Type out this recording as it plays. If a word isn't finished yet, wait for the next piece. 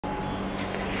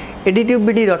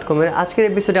edutubebd.com এর আজকের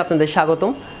এপিসোডে আপনাদের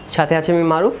স্বাগতম। সাথে আছে আমি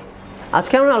মারুফ।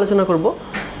 আজকে আমরা আলোচনা করব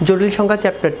জটিল সংখ্যা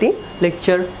চ্যাপ্টারটি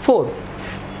লেকচার 4।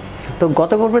 তো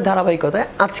গত পর্বের ধারাবাহিকতায়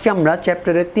আজকে আমরা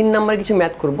চ্যাপ্টারের 3 নম্বরে কিছু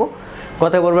ম্যাথ করব।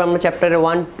 গত পর্বে আমরা চ্যাপ্টারে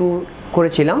 1, 2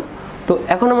 করেছিলাম। তো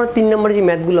এখন আমরা 3 নম্বরে যে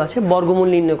ম্যাথগুলো আছে বর্গমূল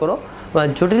নির্ণয় করো বা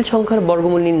জটিল সংখ্যার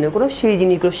বর্গমূল নির্ণয় করো সেই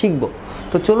জিনিসগুলো শিখব।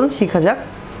 তো চলুন শেখা যাক।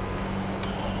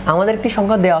 আমাদের একটি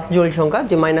সংখ্যা দেওয়া আছে জটিল সংখ্যা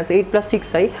যে -8 +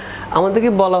 6i, আমাদেরকে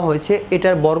বলা হয়েছে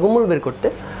এটার বর্গমূল বের করতে।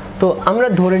 তো আমরা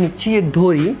ধরে নিচ্ছি যে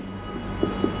ধরি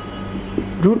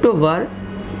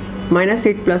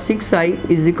 √(-8 + 6i)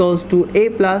 = a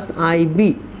 + ib।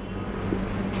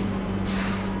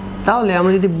 তাহলে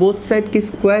আমরা যদি বোথ সাইডকে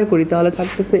স্কোয়ার করি তাহলে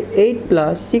থাকতেছে 8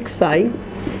 + 6i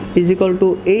 =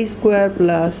 a²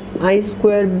 + i²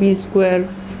 b²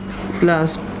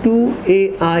 +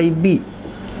 2aib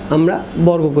আমরা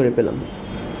বর্গ করে পেলাম।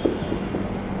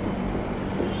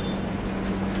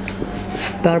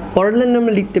 তারপরের লাইনে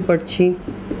আমরা লিখতে পারছি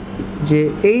যে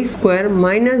a²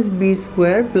 - b²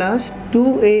 +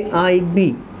 2aib।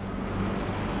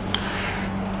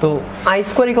 তো i²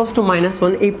 =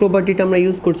 -1, এই প্রপার্টিটা আমরা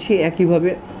ইউজ করছি একইভাবে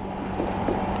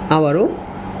আবারও।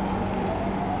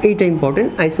 এইটা ইম্পর্টেন্ট,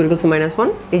 i² = -1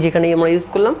 এই যেখানেই আমরা ইউজ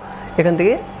করলাম, এখান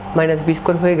থেকে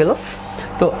 -b² হয়ে গেল।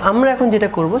 তো আমরা এখন যেটা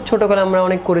করব, ছোটোকালে আমরা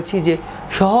অনেক করেছি যে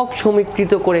সহগ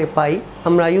সমীকৃত করে পাই,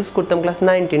 আমরা ইউজ করতাম ক্লাস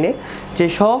 9, 10-এ যে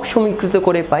সহগ সমীকৃত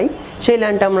করে পাই, সেই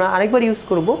লাইনটা আমরা আরেকবার ইউজ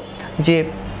করব যে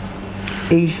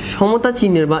এই সমতা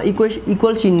চিহ্নের বা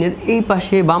ইকুয়াল চিহ্নের এই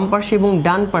পাশে বাম পাশে এবং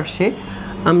ডান পাশে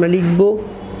আমরা লিখব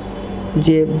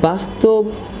যে বাস্তব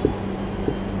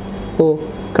ও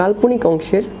কাল্পনিক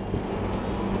অংশের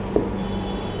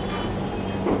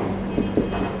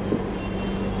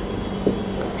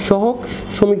সহগ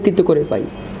সমীকৃত করে পাই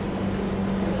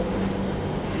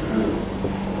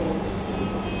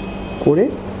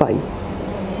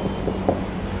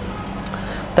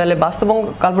তাহলে বাস্তব এবং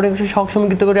কাল্পনিক অংশের সহগ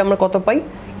সমীকৃত করে আমরা কত পাই?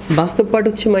 বাস্তব পার্ট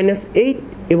হচ্ছে -8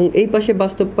 এবং এই পাশে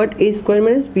বাস্তব পার্ট a²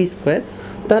 - b²।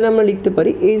 তাহলে আমরা লিখতে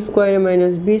পারি a²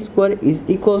 - b² =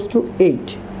 8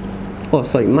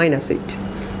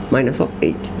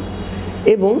 -8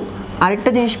 এবং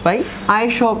আরেকটা জিনিস পাই, i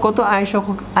সহগ কত?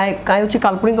 i হচ্ছে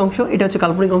কাল্পনিক অংশ, এটা হচ্ছে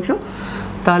কাল্পনিক অংশ।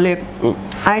 তাহলে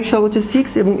i সহগ হচ্ছে 6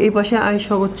 এবং এই পাশে i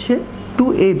সহগ হচ্ছে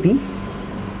 2ab।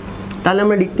 তাহলে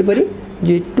আমরা লিখতে পারি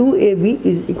যে 2ab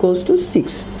 = 6।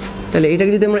 তাহলে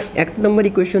এটাকে যদি আমরা 1 নম্বর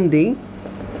ইকুয়েশন দিই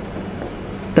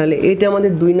তাহলে এটা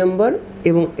আমাদের 2 নম্বর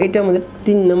এবং এটা আমাদের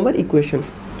 3 নম্বর ইকুয়েশন।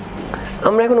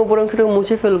 আমরা এখন উপর অংশটা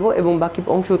মুছে ফেলবো এবং বাকি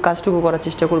অংশ কাজটুকু করার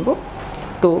চেষ্টা করব।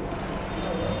 তো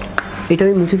এটা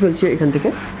আমি মুছে ফেলছি এখান থেকে,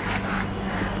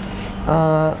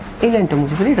 এই লাইনটা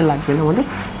মুছে ফেলি, এটা লাগবে না আমাদের।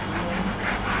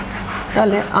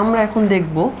 তাহলে আমরা এখন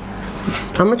দেখব,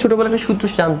 আমরা ছোটোবেলায় একটা সূত্র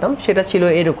জানতাম, সেটা ছিল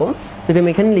এরকম। যদি আমি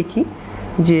এখানে লিখি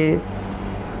যে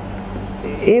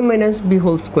a - b²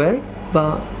 বা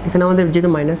এখানে আমাদের যেহেতু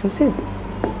মাইনাস আছে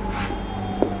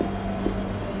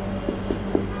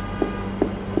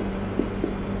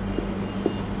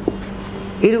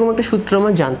এরকম একটা সূত্র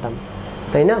আমরা জানতাম,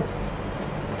 তাই না?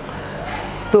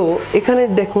 তো এখানে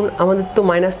দেখুন আমাদের তো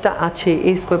মাইনাসটা আছে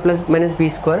a² + b²।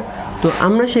 তো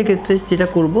আমরা সেক্ষেত্রে যেটা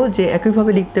করব যে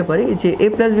একইভাবে লিখতে পারি যে a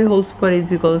 + b²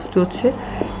 হচ্ছে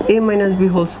a - b²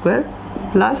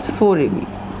 + 4ab।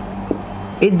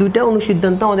 এই দুইটা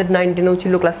অনুসিদ্ধান্ত আমাদের 9, 10-এও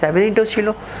ছিল, ক্লাস 7, 8-এও ছিল।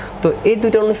 তো এই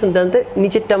দুইটা অনুসিদ্ধান্তের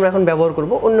নিচেরটা আমরা এখন ব্যবহার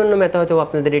করব, অন্যান্য ম্যাথে হয়তো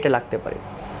আপনাদের এটা লাগতে পারে,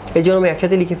 এই জন্য আমি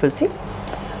একসাথে লিখে ফেলছি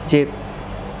যে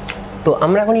তো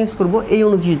আমরা এখন ইউজ করব এই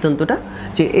অনুসিদ্ধান্তটা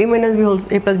যে a + b²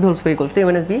 = a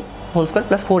 - b²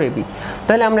 + 4ab।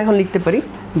 তাহলে আমরা এখন লিখতে পারি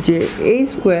যে a²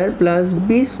 + b²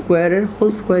 = a²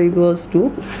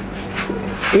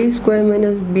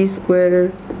 - b²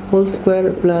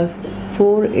 +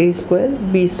 4a²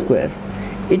 b²।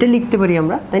 এটা লিখতে পারি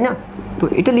আমরা, তাই না? তো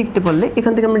এটা লিখতে পারলে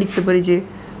এখান থেকে আমরা লিখতে পারি যে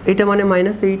এটা মানে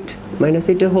 -8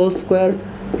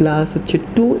 প্লাস হচ্ছে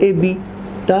 2ab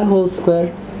তার হোল স্কোয়ার।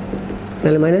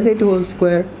 তাহলে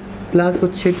 -8² প্লাস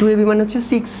হচ্ছে 2ab মানে হচ্ছে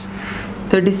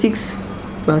 36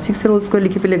 বা 6-এর হোল স্কোয়ার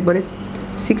লিখে ফেলে একবারে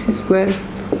 6²।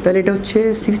 তাহলে এটা হচ্ছে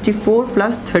 64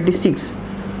 + 36,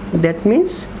 দ্যাট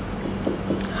মিনস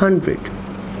 100।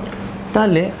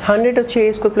 তাহলে 100 হচ্ছে a²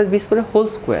 + b² হোল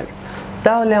স্কোয়ার।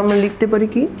 তাহলে আমরা লিখতে পারি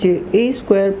কি যে a² +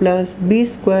 b²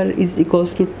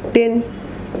 = 10।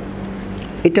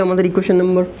 এটা আমাদের ইকুয়েশন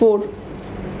নাম্বার 4।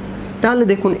 তাহলে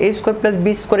দেখুন a² + b²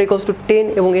 = 10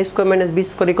 এবং a² - b²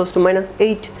 =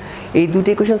 -8। এই দুটো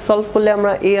ইকুয়েশন সলভ করলে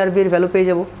আমরা a আর b এর ভ্যালু পেয়ে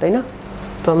যাব, তাই না?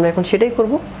 তো আমরা এখন সেটাই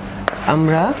করব।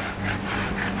 আমরা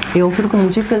এই অংশটুকু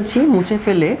মুছে ফেলছি, মুছে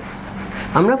ফেলে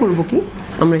আমরা করব কি,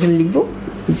 আমরা এখানে লিখব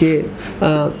যে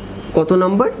কত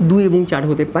নাম্বার 2 এবং 4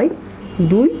 হতে পাই,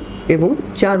 2 এবং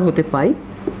 4 হতে পাই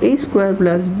a square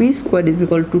plus b square is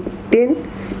equal to 10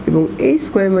 এবং a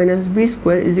square minus b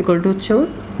square is equal to হচ্ছে আমার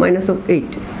মাইনাস অফ 8,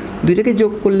 দুইটাকে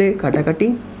যোগ করলে কাটাকাটি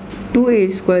 2a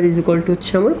square is equal to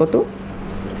হচ্ছে আমার কত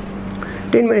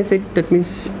 10 minus 8, that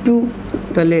means 2,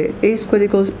 তাহলে a square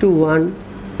equals to 1,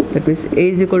 that means a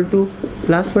is equal to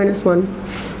plus minus 1,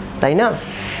 তাই না?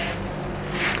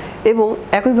 এবং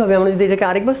একইভাবে আমরা যদি এটাকে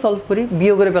আরেকবার সলভ করি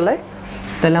বিয়োগের বেলায়,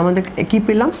 তাহলে আমাদের কি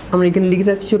পেলাম, আমরা এখানে লিখে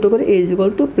রাখছি ছোটো করে a is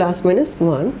equal to plus minus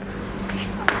 1।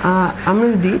 আমরা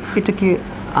যদি এটাকে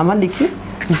আবার লিখি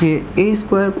যে a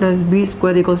square plus b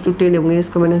square equals to 10 এবং a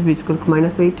square minus b square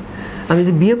minus 8, আমি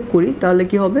যদি বিয়োগ করি তাহলে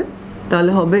কি হবে,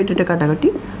 তাহলে হবে এটা কাটাকাটি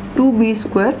 2b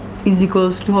square is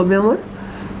equals to হবে আমার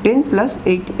 10 প্লাস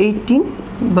 8 18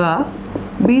 বা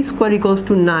b স্কোয়ার ইকুয়ালস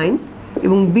টু 9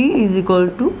 এবং b is equal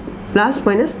to plus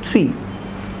minus 3।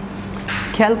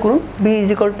 খেয়াল করুন b is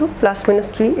equal to plus minus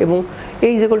 3 এবং a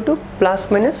is equal to plus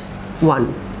minus 1।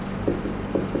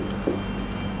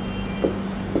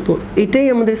 তো এটাই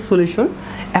আমাদের সলিউশন।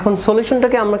 এখন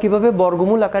সলিউশনটাকে আমরা কিভাবে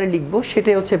বর্গমূল আকারে লিখব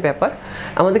সেটাই হচ্ছে ব্যাপার।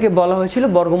 আমাদেরকে বলা হয়েছিল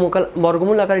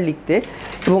বর্গমূল আকারে লিখতে,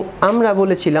 এবং আমরা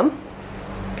বলেছিলাম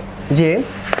যে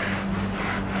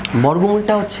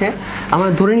বর্গমূলটা হচ্ছে আমরা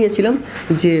ধরে নিয়েছিলাম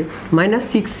যে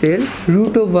 -6 এর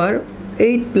রুট ওভার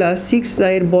 8 প্লাস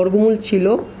 6i এর বর্গমূল ছিল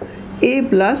a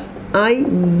প্লাস আই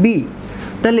বি,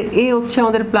 তাহলে a হচ্ছে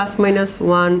আমাদের প্লাস মাইনাস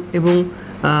 1 এবং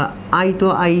i তো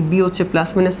i b হচ্ছে প্লাস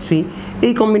মাইনাস 3,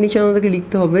 এই কম্বিনেশন আমাদেরকে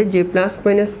লিখতে হবে যে plus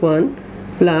minus 1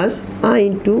 plus i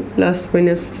into plus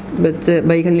minus,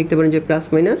 বা এখানে লিখতে পারেন যে প্লাস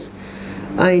মাইনাস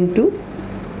i ইন্টু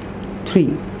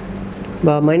 3,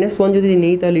 বা মাইনাস 1 যদি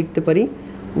নেই তাহলে লিখতে পারি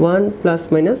 1 প্লাস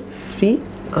মাইনাস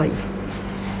 3i।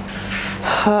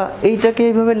 হ্যাঁ, এইটাকে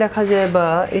এইভাবে লেখা যায়, বা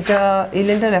এটা এই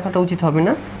লাইনটা লেখাটা উচিত হবে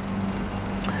না,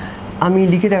 আমি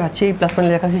লিখে দেখাচ্ছি। এই প্লাস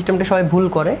মাইনাস লেখা সিস্টেমটা সবাই ভুল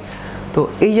করে, তো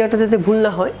এই জায়গাটা যাতে ভুল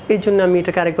না হয় এর জন্য আমি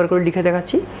এটাকে আরেকবার করে লিখে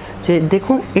দেখাচ্ছি। যে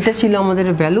দেখুন, এটা ছিল আমাদের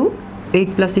value 8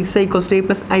 plus 6i equals to a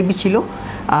plus আইb ছিল,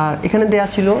 আর এখানে দেওয়া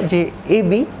ছিল যে a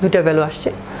b দুইটা ভ্যালু আসছে।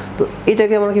 তো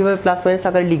এটাকে আমরা কীভাবে প্লাস মাইনাস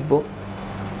আকারে লিখব,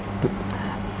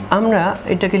 আমরা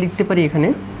এটাকে লিখতে পারি এখানে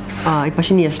এই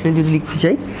পাশে নিয়ে আসলে যদি লিখতে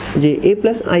চাই যে a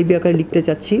প্লাস আইb আকারে লিখতে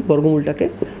চাচ্ছি বর্গমূলটাকে,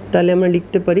 তাহলে আমরা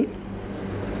লিখতে পারি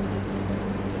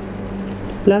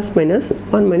প্লাস মাইনাস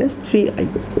 1 মাইনাস 3i।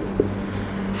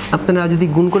 আপনারা যদি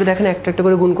গুণ করে দেখেন, একটা একটা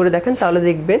করে গুণ করে দেখেন, তাহলে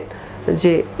দেখবেন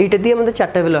যে এটা দিয়ে আমাদের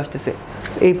 4টা ভ্যালু আসতেছে।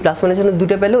 এই প্লাস মাইনাসের জন্য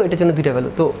 2টা ভ্যালু, এটার জন্য 2টা ভ্যালু,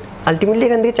 তো আলটিমেটলি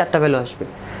এখান থেকে 4টা ভ্যালু আসবে।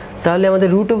 তাহলে আমাদের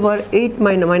root over 8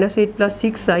 minus 8 plus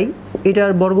 6i,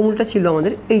 এটার বর্গমূলটা ছিল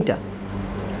আমাদের এইটা।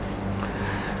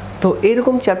 তো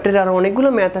এরকম চ্যাপ্টারে আরও অনেকগুলো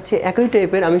ম্যাথ আছে একই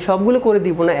টাইপের, আমি সবগুলো করে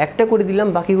দিব না, একটা করে দিলাম,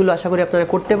 বাকিগুলো আশা করি আপনারা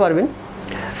করতে পারবেন।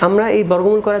 আমরা এই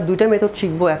বর্গমূল করার দুইটা মেথড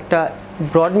শিখবো, একটা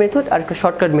ব্রড মেথড আর একটা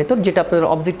শর্টকাট মেথড, যেটা আপনাদের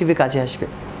অবজেক্টিভে কাজে আসবে।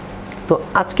 তো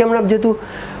আজকে আমরা যেহেতু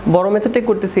বড় মেথডটাই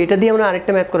করতেছি, এটা দিয়ে আমরা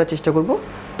আরেকটা ম্যাথ করার চেষ্টা করব।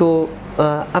 তো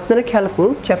আপনারা খেয়াল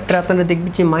করুন, চ্যাপ্টার আপনারা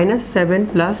দেখবেন যে -7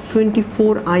 প্লাস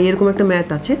 24i এরকম একটা ম্যাথ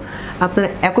আছে। আপনারা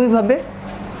একইভাবে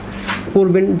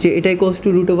করবেন যে এটা equals to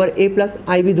root over a plus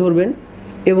আইb ধরবেন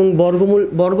এবং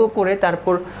বর্গ করে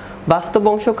তারপর বাস্তব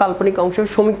অংশ কাল্পনিক অংশ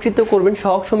সমীকৃত করবেন,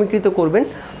 সহগ সমীকৃত করবেন।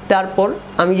 তারপর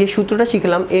আমি যে সূত্রটা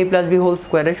শিখলাম a প্লাস b হোল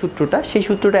স্কোয়ারের সূত্রটা, সেই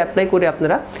সূত্রটা অ্যাপ্লাই করে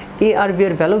আপনারা a আর b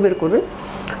এর ভ্যালু বের করবেন।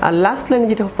 আর লাস্ট লাইনে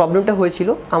যেটা প্রবলেমটা হয়েছিল,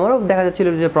 আমারও দেখা যাচ্ছিল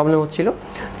যে প্রবলেম হচ্ছিল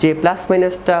যে প্লাস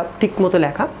মাইনাসটা ঠিক মতো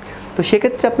লেখা। তো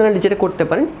সেক্ষেত্রে আপনারা যেটা করতে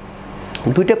পারেন,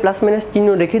 দুইটা প্লাস মাইনাস চিহ্ন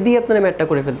রেখে দিয়ে আপনারা ম্যাথটা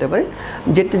করে ফেলতে পারেন।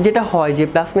 যেটা হয় যে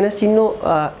প্লাস মাইনাস চিহ্ন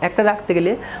একটা রাখতে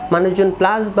গেলে মানুষজন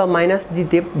প্লাস বা মাইনাস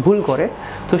দিতে ভুল করে,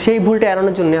 তো সেই ভুলটা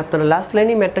এড়ানোর জন্য আপনারা লাস্ট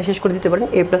লাইনেই ম্যাথটা শেষ করে দিতে পারেন,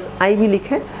 a প্লাস আইবি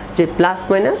লিখে যে প্লাস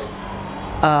মাইনাস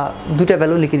দুইটা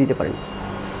ভ্যালু লিখে দিতে পারেন।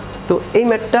 তো এই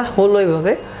ম্যাথটা হলো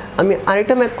এইভাবে। আমি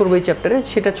আরেকটা ম্যাথ করবো এই চ্যাপ্টারে,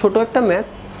 সেটা ছোট একটা ম্যাথ,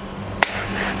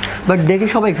 বাট দেখে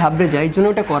সবাই ঘাবড়ে যায়, এই জন্য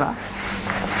ওটা করা।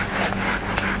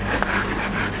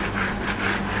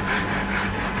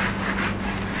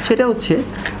 সেটা হচ্ছে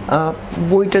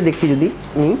বইটা দেখি যদি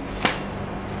নিই,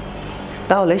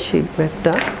 তাহলে সেই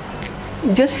ম্যাথটা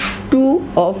জাস্ট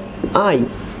 2i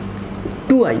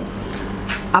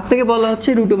আপনাকে বলা হচ্ছে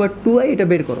রুট ওভার 2i এটা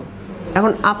বের করো।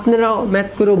 এখন আপনারাও ম্যাথ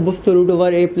করে অভ্যস্ত, রুট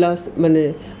ওভার a প্লাস মানে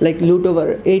like root over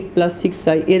 8 plus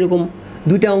 6i এরকম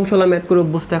দুইটা অংশলা ম্যাথ করে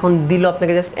অভ্যস্ত। এখন দিল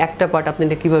আপনাকে জাস্ট একটা পার্ট, আপনি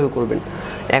এটা কীভাবে করবেন?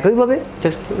 একইভাবে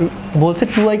জাস্ট বলছে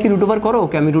 2i কি রুট ওভার করো,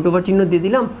 ওকে আমি রুট ওভার চিহ্ন দিয়ে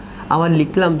দিলাম, আবার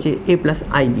লিখলাম যে a plus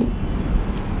i b.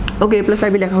 Okay, a plus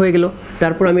i b লেখা হয়ে গেল।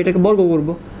 তারপর আমি এটাকে বর্গ করব,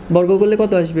 বর্গ করলে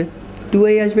কত আসবে?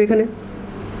 2i আসবে, এখানে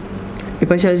এ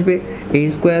পাশে আসবে a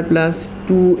square plus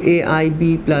 2aib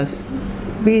plus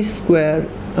b square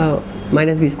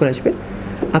minus b square আসবে।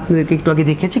 আপনাদেরকে একটু আগে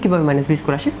দেখেছি কীভাবে মাইনাস বি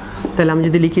স্কোয়ার আসে। তাহলে আমি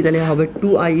যদি লিখি তাহলে হবে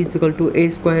 2i is equal to a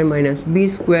square minus B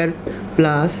square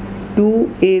plus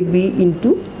 2ab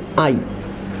into I.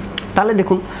 তাহলে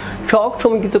দেখুন সহগ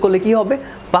সমীকৃত করলে কী হবে,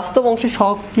 বাস্তব অংশের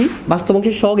সহগ কি, বাস্তব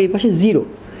অংশের সহগ এই পাশে 0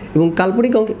 এবং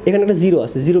কাল্পনিক অংশ এখানে একটা 0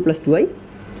 আছে, 0 প্লাস 2i।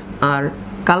 আর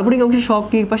কাল্পনিক অংশের সহগ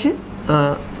কি এই পাশে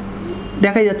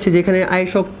দেখা যাচ্ছে যে এখানে আই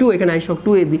সহগ 2, এখানে আই সহগ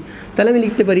 2ab। তাহলে আমি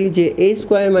লিখতে পারি যে a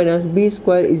square minus B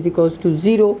square is equals to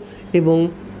 0 এবং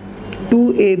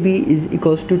 2ab ইজ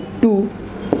ইকুয়ালস টু 2।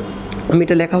 আমি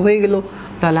এটা লেখা হয়ে গেল।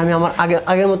 তাহলে আমি আমার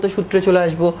আগের মতো সূত্রে চলে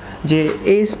আসবো যে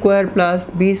a স্কোয়ার প্লাস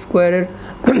বি স্কোয়ারের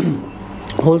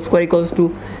whole square equals to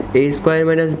a square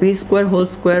minus B square whole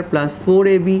square plus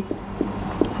 4ab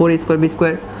 4a square B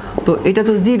square. তো এটা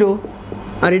তো 0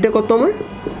 আর এটা কত আমার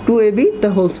 2ab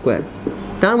তার হোল স্কোয়ার,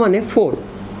 তার মানে 4।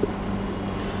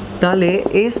 তাহলে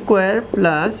a square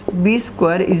plus B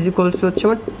square is equals to হচ্ছে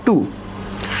আমার 2।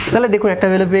 তাহলে দেখুন একটা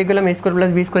ভ্যালু পেয়ে গেলাম a square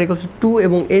plus B square equals to 2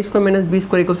 এবং a square minus B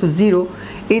square equals to 0।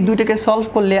 এই দুইটাকে সলভ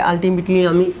করলে আলটিমেটলি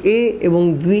আমি a এবং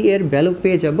b এর ভ্যালু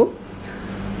পেয়ে যাব।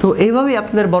 তো এইভাবেই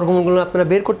আপনার বর্গমূলগুলো আপনারা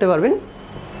বের করতে পারবেন।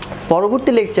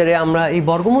 পরবর্তী লেকচারে আমরা এই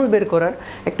বর্গমূল বের করার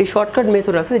একটি শর্টকাট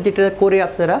মেথড আছে যেটা করে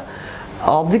আপনারা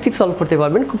অবজেক্টিভ সলভ করতে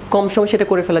পারবেন, খুব কম সময় সেটা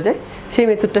করে ফেলা যায়, সেই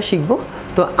মেথডটা শিখব।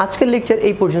 তো আজকের লেকচার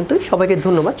এই পর্যন্তই। সবাইকে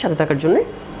ধন্যবাদ সাথে থাকার জন্য।